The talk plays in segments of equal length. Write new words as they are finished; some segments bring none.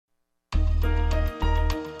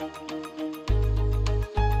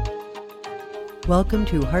Welcome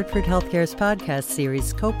to Hartford Healthcare's podcast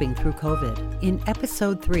series, Coping Through COVID. In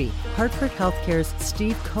Episode 3, Hartford Healthcare's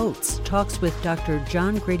Steve Coates talks with Dr.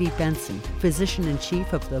 John Grady Benson,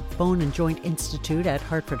 Physician-in-Chief of the Bone and Joint Institute at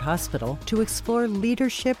Hartford Hospital, to explore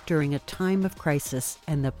leadership during a time of crisis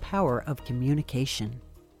and the power of communication.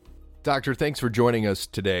 Doctor, thanks for joining us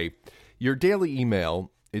today. Your daily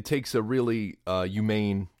email, it takes a really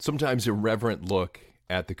humane, sometimes irreverent look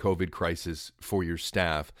at the COVID crisis for your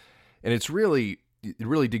staff. And it really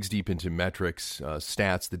digs deep into metrics,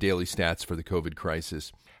 stats, the daily stats for the COVID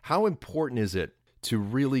crisis. How important is it to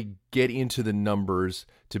really get into the numbers,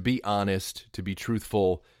 to be honest, to be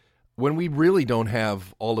truthful, when we really don't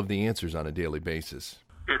have all of the answers on a daily basis?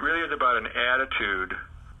 It really is about an attitude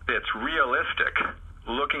that's realistic,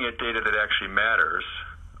 looking at data that actually matters,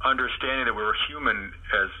 understanding that we're human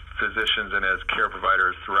as physicians and as care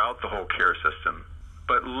providers throughout the whole care system,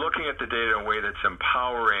 but looking at the data in a way that's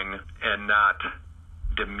empowering and not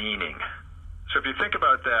demeaning. So if you think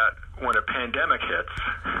about that, when a pandemic hits,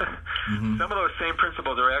 some of those same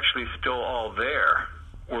principles are actually still all there.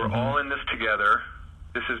 We're all in this together.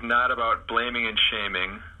 This is not about blaming and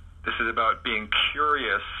shaming. This is about being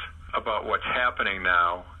curious about what's happening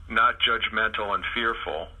now, not judgmental and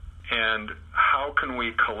fearful. And how can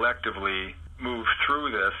we collectively move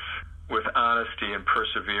through this with honesty and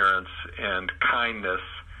perseverance and kindness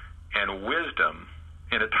and wisdom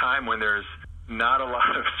in a time when there's not a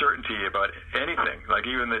lot of certainty about anything. Like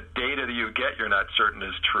even the data that you get, you're not certain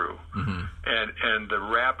is true. And the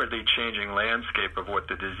rapidly changing landscape of what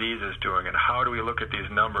the disease is doing, and how do we look at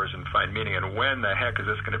these numbers and find meaning, and when the heck is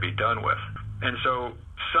this going to be done with? And so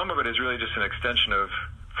some of it is really just an extension of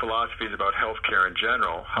philosophies about healthcare in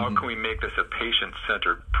general. How can we make this a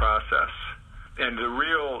patient-centered process? And the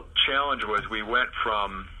real challenge was we went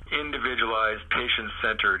from individualized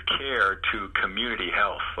patient-centered care to community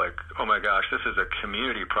health. Like, oh my gosh, this is a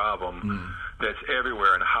community problem that's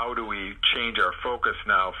everywhere. And how do we change our focus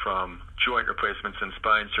now from joint replacements and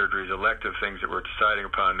spine surgeries, elective things that we're deciding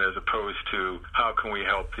upon, as opposed to how can we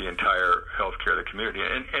help the entire healthcare of the community?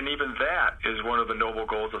 And even that is one of the noble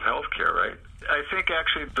goals of healthcare, right? I think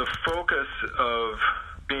actually the focus of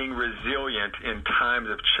being resilient in times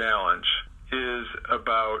of challenge is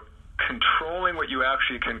about controlling what you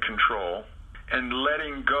actually can control and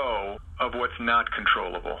letting go of what's not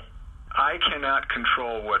controllable. I cannot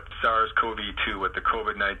control what SARS-CoV-2, what the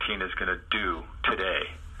COVID-19 is going to do today.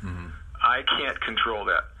 I can't control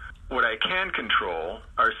that. What I can control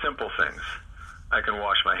are simple things. I can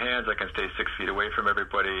wash my hands. I can stay 6 feet away from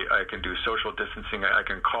everybody. I can do social distancing. I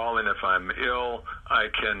can call in if I'm ill. I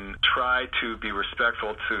can try to be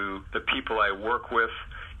respectful to the people I work with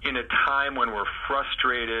in a time when we're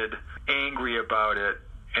frustrated, angry about it,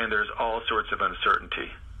 and there's all sorts of uncertainty.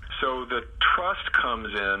 So the trust comes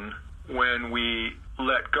in when we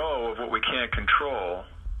let go of what we can't control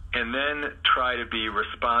and then try to be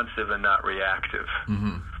responsive and not reactive.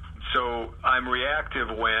 So I'm reactive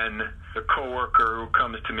when the coworker who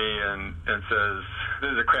comes to me and says,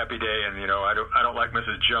 this is a crappy day, and I don't like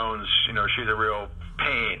Mrs. Jones, she's a real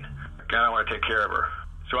pain. I don't want to take care of her.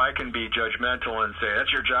 So I can be judgmental and say, that's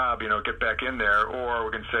your job, get back in there. Or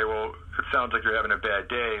we can say, well, it sounds like you're having a bad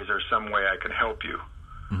day. Is there some way I can help you?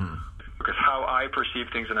 Because how I perceive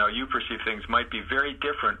things and how you perceive things might be very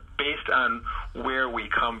different based on where we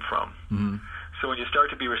come from. So when you start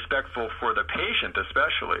to be respectful for the patient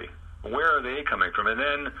especially, where are they coming from? And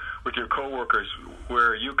then with your coworkers, where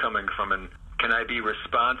are you coming from? And can I be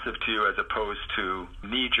responsive to you as opposed to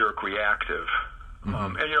knee-jerk reactive?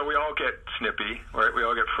 And we all get snippy, right? We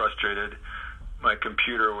all get frustrated. My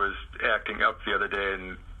computer was acting up the other day,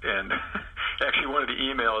 and actually one of the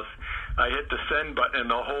emails, I hit the send button and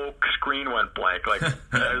the whole screen went blank. Like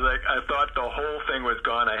I thought the whole thing was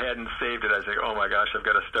gone. I hadn't saved it. I was like, oh my gosh, I've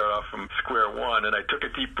got to start off from square one. And I took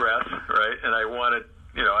a deep breath, right? And I wanted,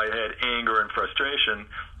 I had anger and frustration.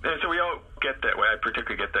 And so we all get that way. I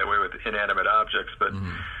particularly get that way with inanimate objects, but.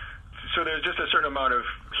 So there's just a certain amount of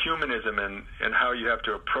humanism in how you have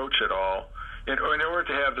to approach it all in order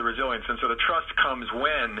to have the resilience. And so the trust comes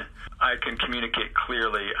when I can communicate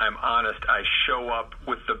clearly, I'm honest, I show up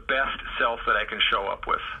with the best self that I can show up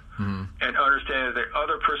with. And understand that the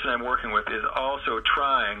other person I'm working with is also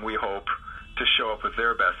trying, we hope, to show up with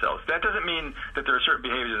their best selves. That doesn't mean that there are certain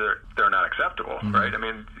behaviors that are not acceptable, right? I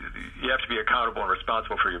mean, you have to be accountable and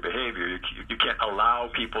responsible for your behavior. You can't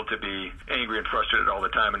allow people to be angry and frustrated all the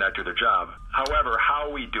time and not do their job. However,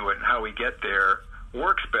 how we do it and how we get there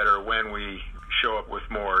works better when we show up with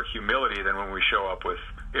more humility than when we show up with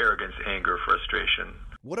arrogance, anger, frustration.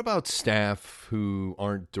 What about staff who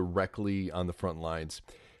aren't directly on the front lines?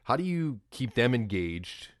 How do you keep them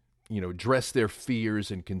engaged address their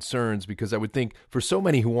fears and concerns? Because I would think for so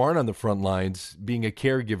many who aren't on the front lines, being a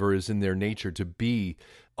caregiver is in their nature to be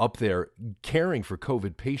up there caring for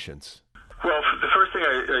COVID patients. Well, the first thing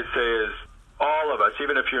I say is all of us,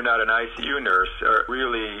 even if you're not an ICU nurse, are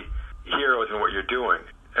really heroes in what you're doing.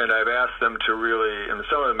 And I've asked them to really, and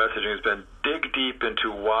some of the messaging has been, dig deep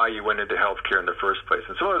into why you went into healthcare in the first place.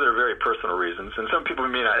 And some of them are very personal reasons, and some people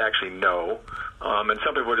may not actually know. And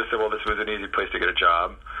some people just say, well, this was an easy place to get a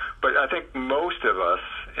job. But I think most of us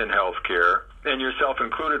in healthcare, and yourself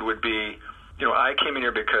included, would be, I came in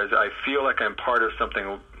here because I feel like I'm part of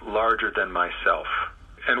something larger than myself.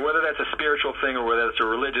 And whether that's a spiritual thing or whether it's a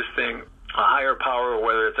religious thing, a higher power, or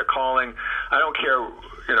whether it's a calling, I don't care,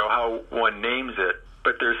 how one names it.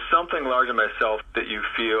 But there's something larger than myself that you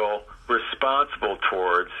feel responsible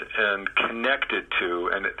towards and connected to,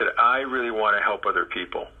 and that I really want to help other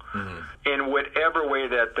people in whatever way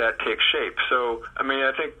that takes shape. So,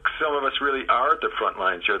 I think some of us really are at the front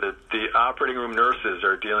lines here. The operating room nurses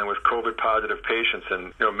are dealing with COVID-positive patients,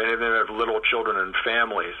 and many of them have little children and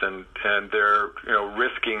families, and they're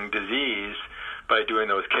risking disease by doing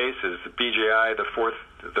those cases. The BJI,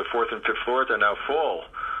 the fourth and fifth floors are now full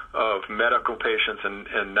of medical patients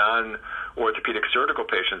and non-orthopedic surgical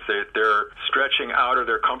patients. They're stretching out of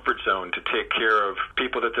their comfort zone to take care of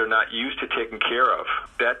people that they're not used to taking care of.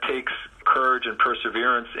 That takes courage and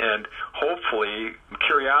perseverance and hopefully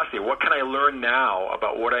curiosity. What can I learn now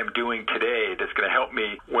about what I'm doing today that's going to help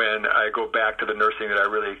me when I go back to the nursing that I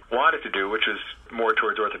really wanted to do, which is more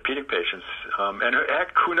towards orthopedic patients. And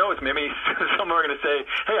heck, who knows? Maybe some are going to say,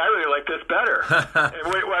 hey, I really like this better.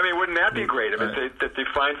 Wouldn't that be great? That they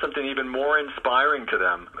find something even more inspiring to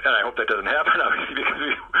them. And I hope that doesn't happen, obviously, because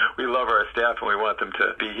we love our staff and we want them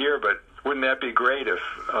to be here. But wouldn't that be great if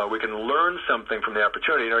we can learn something from the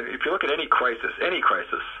opportunity? If you look at any crisis,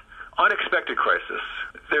 unexpected crisis,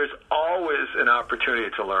 there's always an opportunity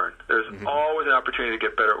to learn. There's always an opportunity to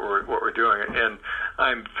get better at what we're doing. And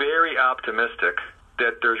I'm very optimistic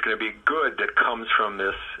that there's going to be good that comes from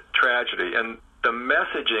this tragedy. And the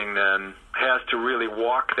messaging then has to really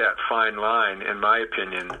walk that fine line, in my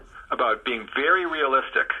opinion, about being very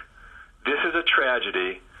realistic. This is a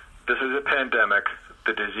tragedy. This is a pandemic.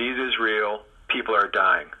 The disease is real. People are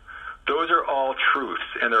dying. Those are all truths,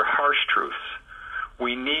 and they're harsh truths.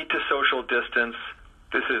 We need to social distance.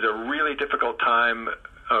 This is a really difficult time.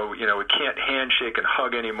 We can't handshake and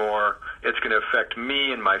hug anymore. It's going to affect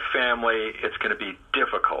me and my family. It's going to be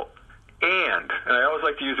difficult. And I always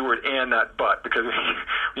like to use the word and, not but, because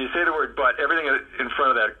when you say the word but, everything in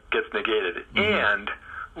front of that gets negated. And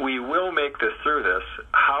we will make this through this.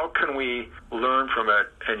 How can we learn from it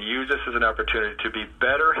and use this as an opportunity to be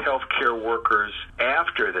better healthcare workers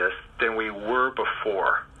after this than we were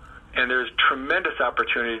before? And there's tremendous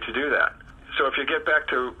opportunity to do that. So if you get back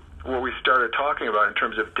to what we started talking about in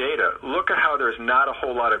terms of data, look at how there's not a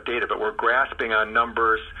whole lot of data, but we're grasping on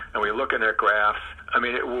numbers and we're looking at graphs.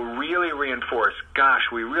 It will really reinforce,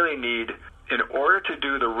 we really need, in order to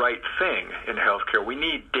do the right thing in healthcare, we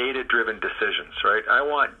need data-driven decisions, right? I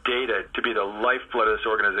want data to be the lifeblood of this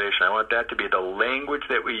organization. I want that to be the language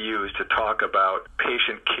that we use to talk about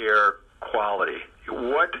patient care quality.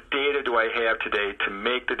 What data do I have today to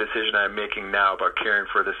make the decision I'm making now about caring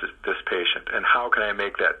for this patient, and how can I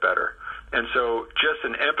make that better? And so just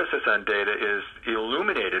an emphasis on data is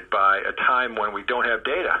illuminated by a time when we don't have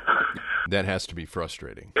data. That has to be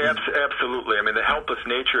frustrating. Absolutely. The helpless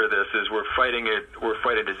nature of this is we're fighting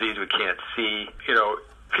disease we can't see.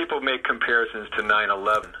 People make comparisons to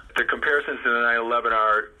 9/11. The comparisons to 9/11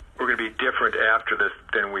 are, we're going to be different after this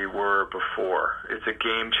than we were before. It's a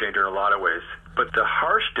game changer in a lot of ways. But the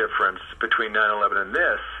harsh difference between 9/11 and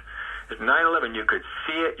this is 9/11, you could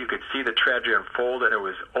see it, you could see the tragedy unfold, and it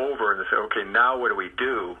was over, and they say, okay, now what do we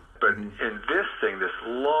do? But in this thing, this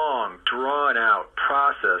long, drawn-out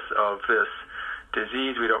process of this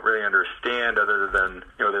disease we don't really understand other than,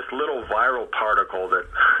 this little viral particle that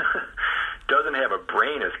doesn't have a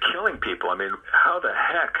brain is killing people. How the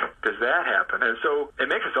heck does that happen? And so it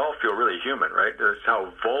makes us all feel really human, right? That's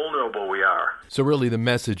how vulnerable we are. So really the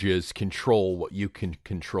message is control what you can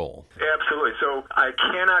control. Absolutely. So I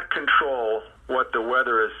cannot control what the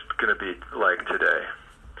weather is going to be like today.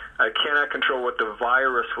 I cannot control what the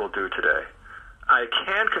virus will do today. I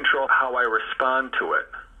can control how I respond to it.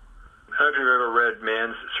 I don't know if you've ever read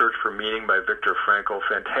Man's Search for Meaning by Viktor Frankl.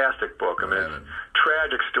 Fantastic book. It's a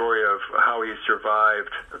tragic story of how he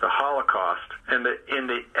survived the Holocaust. And in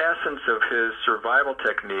the essence of his survival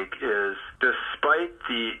technique is, despite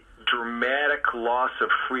the dramatic loss of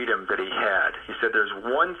freedom that he had, he said, there's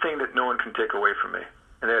one thing that no one can take away from me,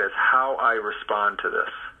 and that is how I respond to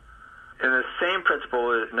this. And the same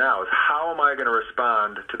principle is now, is how am I going to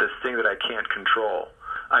respond to this thing that I can't control?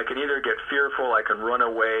 I can either get fearful, I can run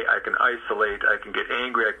away, I can isolate, I can get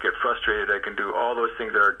angry, I can get frustrated, I can do all those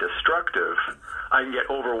things that are destructive. I can get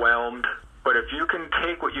overwhelmed. But if you can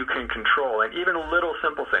take what you can control, and even little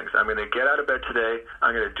simple things, I'm going to get out of bed today,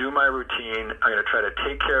 I'm going to do my routine, I'm going to try to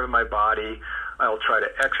take care of my body, I'll try to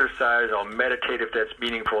exercise, I'll meditate if that's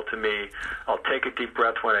meaningful to me, I'll take a deep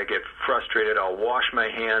breath when I get frustrated, I'll wash my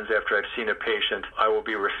hands after I've seen a patient, I will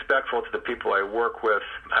be respectful to the people I work with,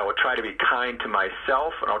 I will try to be kind to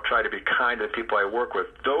myself, and I'll try to be kind to the people I work with.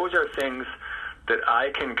 Those are things that I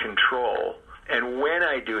can control. And when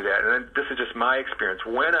I do that, and this is just my experience,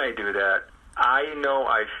 when I do that, I know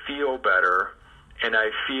I feel better, and I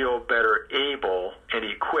feel better able and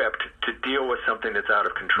equipped to deal with something that's out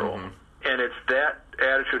of control. Mm-hmm. And it's that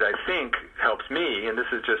attitude, I think, helps me, and this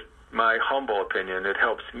is just my humble opinion, it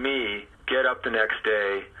helps me get up the next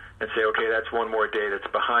day and say, okay, that's one more day that's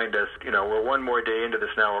behind us. You know, we're one more day into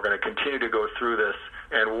this now. We're going to continue to go through this.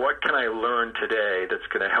 And what can I learn today that's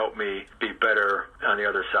going to help me be better on the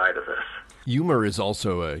other side of this? Humor is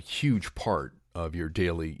also a huge part of your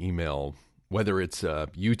daily email, whether it's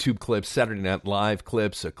YouTube clips, Saturday Night Live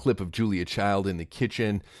clips, a clip of Julia Child in the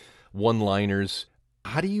kitchen, one-liners.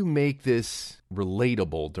 How do you make this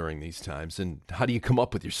relatable during these times, and how do you come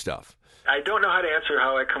up with your stuff? I don't know how to answer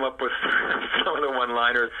how I come up with some of the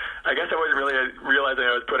one-liners. I guess I wasn't really realizing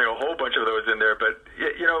I was putting a whole bunch of those in there, but,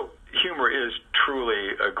 you know, humor is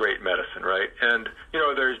truly a great medicine, right? And, you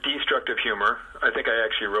know, there's destructive humor. I think I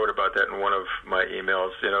actually wrote about that in one of my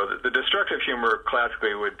emails. You know, the destructive humor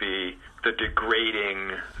classically would be the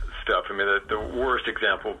degrading stuff. I mean, the worst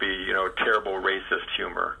example would be, you know, terrible racist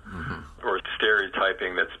humor or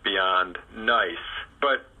stereotyping that's beyond nice.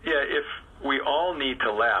 But, yeah, if we all need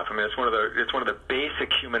to laugh. I mean, it's one of the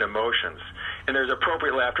basic human emotions. And there's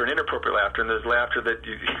appropriate laughter and inappropriate laughter, and there's laughter that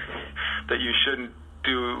you shouldn't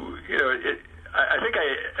do. You know, I think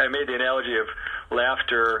I made the analogy of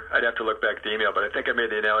laughter. I'd have to look back at the email, but I think I made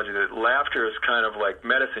the analogy that laughter is kind of like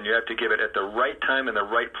medicine. You have to give it at the right time in the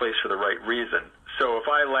right place for the right reason. So if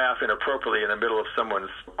I laugh inappropriately in the middle of someone's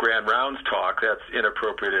grand rounds talk, that's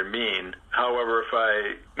inappropriate and mean. However, if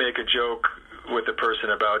I make a joke with a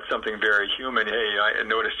person about something very human, hey, I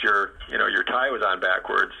noticed your tie was on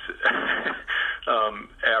backwards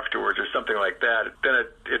afterwards, or something like that, then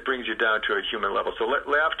it brings you down to a human level. So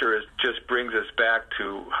laughter just brings us back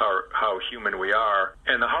to how human we are.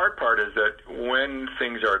 And the hard part is that when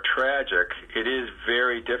things are tragic, it is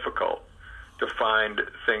very difficult to find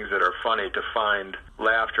things that are funny, to find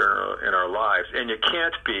laughter in our lives. And you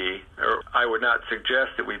can't be, or I would not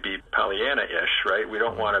suggest that we be Pollyanna-ish, right? We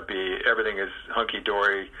don't want to be, everything is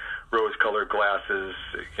hunky-dory, rose-colored glasses,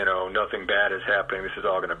 you know, nothing bad is happening, this is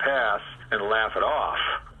all going to pass, and laugh it off.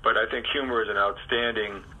 But I think humor is an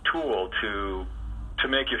outstanding tool to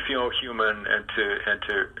make you feel human and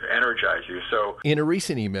to energize you. So, in a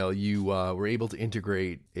recent email, you were able to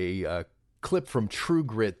integrate a clip from True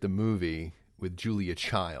Grit, the movie, with Julia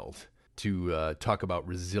Child to talk about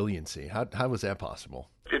resiliency. How was that possible?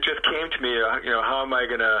 It just came to me, you know,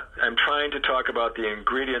 I'm trying to talk about the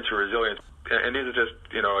ingredients of resilience. And these are just,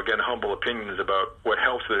 you know, again, humble opinions about what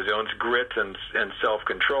helps with resilience, grit and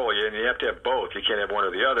self-control. And you have to have both. You can't have one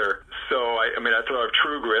or the other. So, I thought of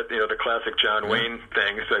True Grit, you know, the classic John Wayne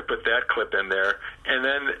thing. So I put that clip in there. And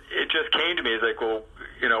then it just came to me. It's like, well,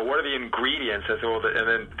 you know, what are the ingredients? I said, well, and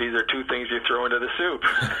then these are two things you throw into the soup.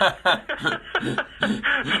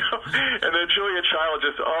 And then Julia Child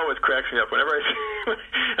just always cracks me up whenever I see,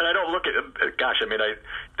 and I don't look at, gosh, I mean,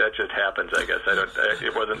 that just happens, I guess.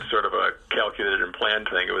 It wasn't sort of a calculated and planned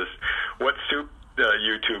thing. It was, what soup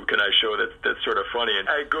YouTube can I show that's sort of funny? And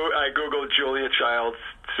I Googled Julia Child's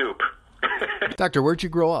soup. Doctor, where'd you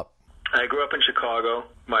grow up? I grew up in Chicago.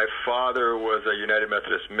 My father was a United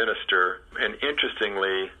Methodist minister, and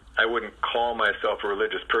interestingly, I wouldn't call myself a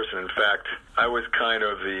religious person. In fact, I was kind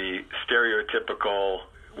of the stereotypical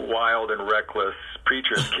wild and reckless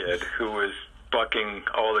preacher's kid who was bucking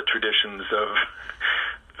all the traditions of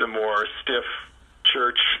the more stiff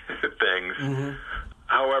church things. Mm-hmm.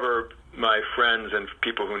 However, my friends and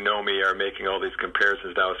people who know me are making all these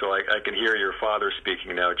comparisons now, so I can hear your father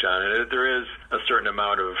speaking now, John, and there is a certain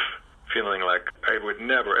amount of feeling like I would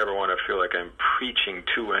never, ever want to feel like I'm preaching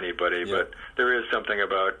to anybody, but there is something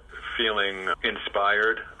about feeling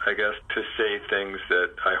inspired, I guess, to say things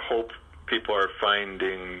that I hope people are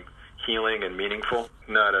finding healing and meaningful,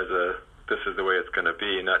 not as this is the way it's going to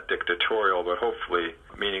be, not dictatorial, but hopefully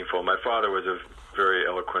meaningful. My father was a very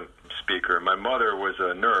eloquent speaker. My mother was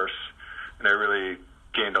a nurse, and I really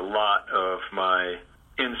gained a lot of my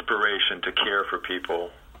inspiration to care for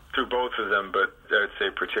people through both of them, but I would say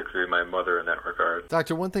particularly my mother in that regard.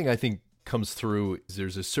 Doctor, one thing I think comes through is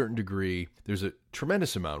there's a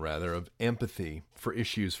tremendous amount of empathy for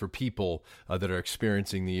issues, for people that are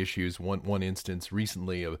experiencing the issues. One instance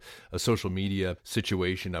recently of a social media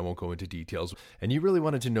situation, I won't go into details, and you really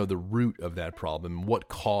wanted to know the root of that problem, what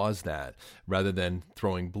caused that, rather than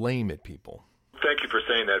throwing blame at people. Thank you for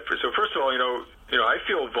saying that. So first of all, I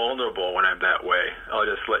feel vulnerable when I'm that way. I'll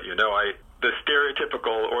just let you know. The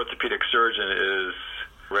stereotypical orthopedic surgeon is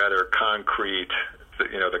rather concrete,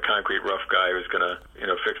 the concrete rough guy who's going to,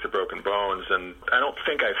 fix the broken bones. And I don't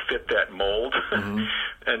think I fit that mold. Mm-hmm.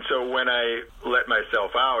 And so when I let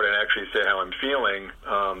myself out and actually say how I'm feeling,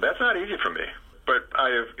 that's not easy for me. But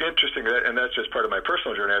and that's just part of my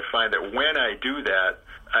personal journey, I find that when I do that,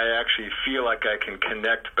 I actually feel like I can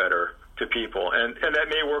connect better to people. And that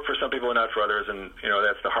may work for some people and not for others. And,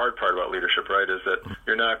 that's the hard part about leadership, right, is that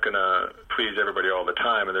you're not going to please everybody all the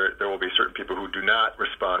time. And there will be certain people who do not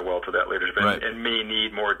respond well to that leadership and may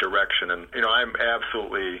need more direction. And, I'm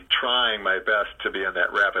absolutely trying my best to be on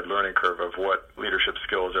that rapid learning curve of what leadership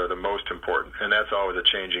skills are the most important. And that's always a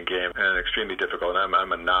changing game and extremely difficult. And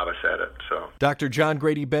I'm a novice at it. So, Dr. John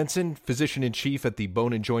Grady Benson, Physician-in-Chief at the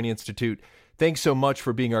Bone and Joint Institute, thanks so much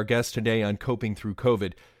for being our guest today on Coping Through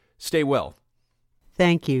COVID. Stay well.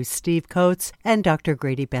 Thank you, Steve Coates and Dr.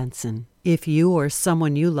 Grady Benson. If you or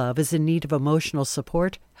someone you love is in need of emotional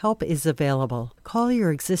support, help is available. Call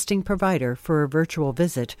your existing provider for a virtual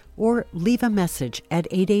visit or leave a message at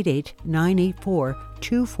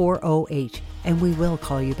 888-984-2408, and we will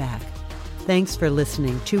call you back. Thanks for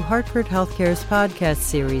listening to Hartford Healthcare's podcast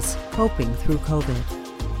series, Coping Through COVID.